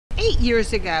8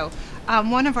 years ago,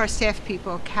 one of our staff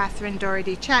people, Catherine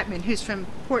Doherty Chapman, who's from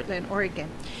Portland, Oregon,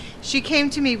 she came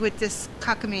to me with this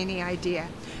cockamamie idea.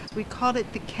 We called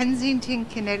it the Kensington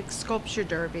Kinetic Sculpture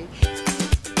Derby.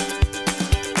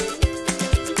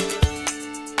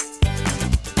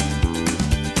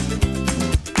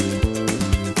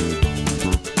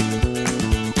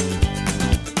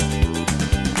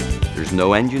 There's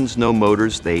no engines, no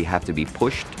motors. They have to be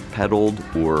pushed, pedaled,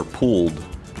 or pulled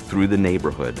through the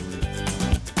neighborhood.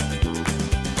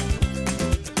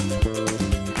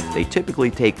 They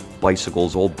typically take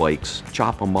bicycles, old bikes,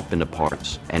 chop them up into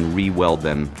parts, and re-weld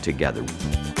them together.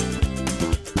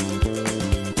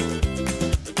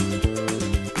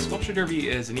 The Sculpture Derby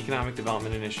is an economic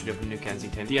development initiative in New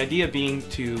Kensington. The idea being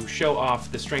to show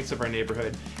off the strengths of our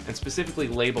neighborhood and specifically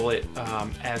label it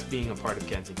as being a part of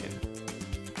Kensington.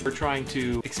 We're trying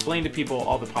to explain to people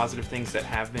all the positive things that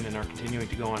have been and are continuing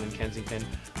to go on in Kensington,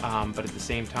 but at the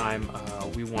same time,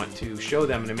 we want to show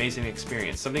them an amazing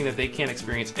experience, something that they can't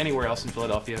experience anywhere else in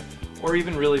Philadelphia, or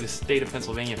even really the state of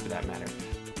Pennsylvania for that matter.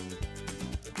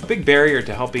 A big barrier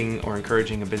to helping or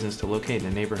encouraging a business to locate in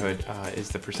a neighborhood is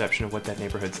the perception of what that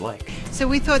neighborhood's like. So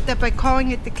we thought that by calling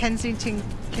it the Kensington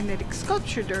Kinetic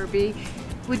Sculpture Derby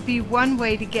would be one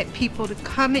way to get people to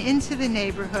come into the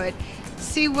neighborhood,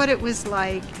 see what it was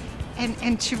like,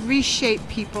 and to reshape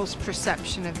people's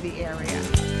perception of the area.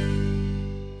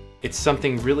 It's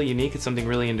something really unique, it's something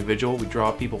really individual. We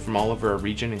draw people from all over our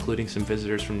region, including some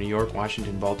visitors from New York,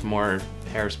 Washington, Baltimore,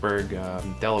 Harrisburg,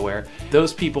 Delaware.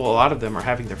 Those people, a lot of them, are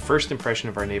having their first impression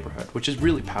of our neighborhood, which is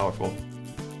really powerful.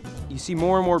 You see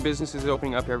more and more businesses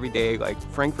opening up every day. Like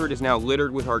Frankfurt is now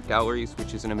littered with art galleries,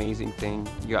 which is an amazing thing.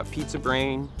 You got Pizza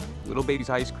Brain, Little Baby's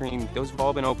Ice Cream, those have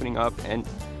all been opening up, and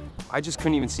I just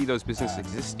couldn't even see those businesses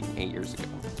existing 8 years ago.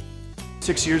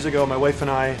 6 years ago, my wife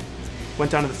and I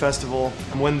went down to the festival,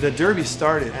 and when the Derby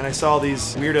started and I saw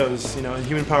these weirdos, in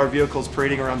human-powered vehicles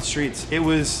parading around the streets, it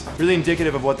was really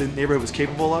indicative of what the neighborhood was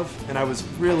capable of, and I was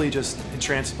really just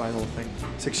entranced by the whole thing.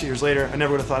 6 years later, I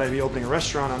never would have thought I'd be opening a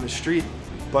restaurant on the street,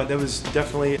 but that was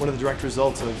definitely one of the direct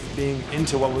results of being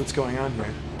into what's going on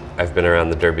here. I've been around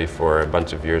the Derby for a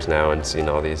bunch of years now and seen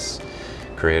all these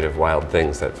creative, wild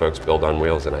things that folks build on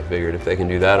wheels, and I figured if they can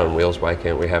do that on wheels, why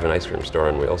can't we have an ice cream store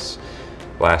on wheels?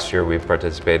 Last year we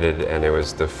participated, and it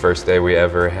was the first day we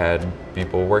ever had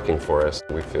people working for us.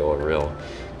 We feel a real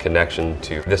connection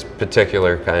to this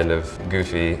particular kind of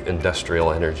goofy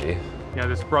industrial energy.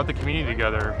 This brought the community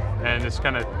together, and this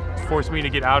kind of forced me to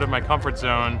get out of my comfort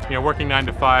zone. Working 9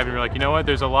 to 5, and you're like, you know what,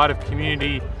 there's a lot of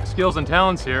community skills and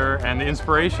talents here, and the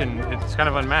inspiration, it's kind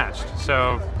of unmatched.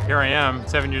 So here I am,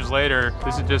 7 years later.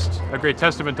 This is just a great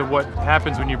testament to what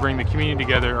happens when you bring the community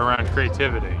together around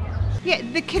creativity. Yeah,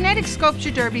 the Kinetic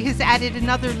Sculpture Derby has added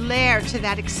another layer to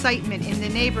that excitement in the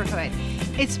neighborhood.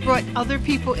 It's brought other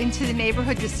people into the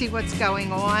neighborhood to see what's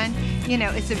going on.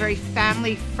 It's a very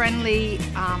family-friendly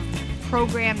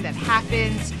program that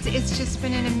happens. It's just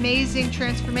been an amazing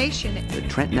transformation. The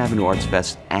Trenton Avenue Arts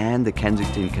Fest and the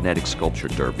Kensington Kinetic Sculpture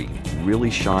Derby really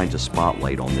shines a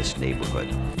spotlight on this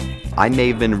neighborhood. I may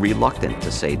have been reluctant to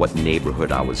say what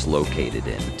neighborhood I was located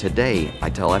in. Today, I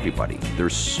tell everybody,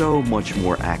 there's so much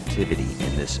more activity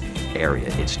in this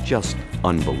area. It's just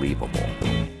unbelievable.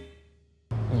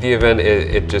 The event,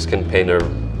 it just can paint a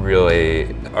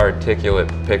really articulate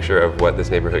picture of what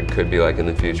this neighborhood could be like in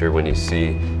the future when you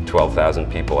see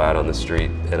 12,000 people out on the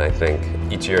street. And I think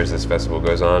each year as this festival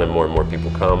goes on and more people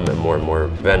come and more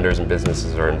vendors and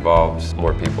businesses are involved,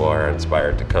 more people are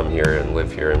inspired to come here and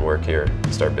live here and work here,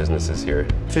 and start businesses here.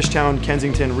 Fishtown,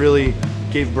 Kensington really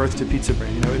gave birth to Pizza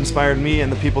Brain. It inspired me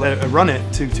and the people that run it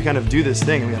to kind of do this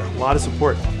thing. We had a lot of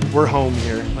support. We're home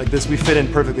here. Like this, we fit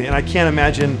in perfectly. And I can't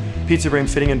imagine Pizza Brain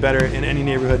fitting in better in any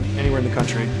neighborhood anywhere in the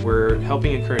country. We're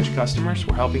helping encourage customers,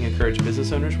 we're helping encourage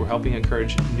business owners, we're helping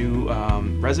encourage new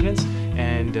residents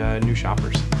and new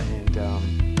shoppers.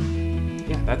 And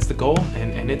yeah, that's the goal,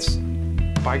 and it's,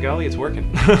 by golly, it's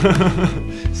working.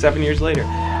 7 years later.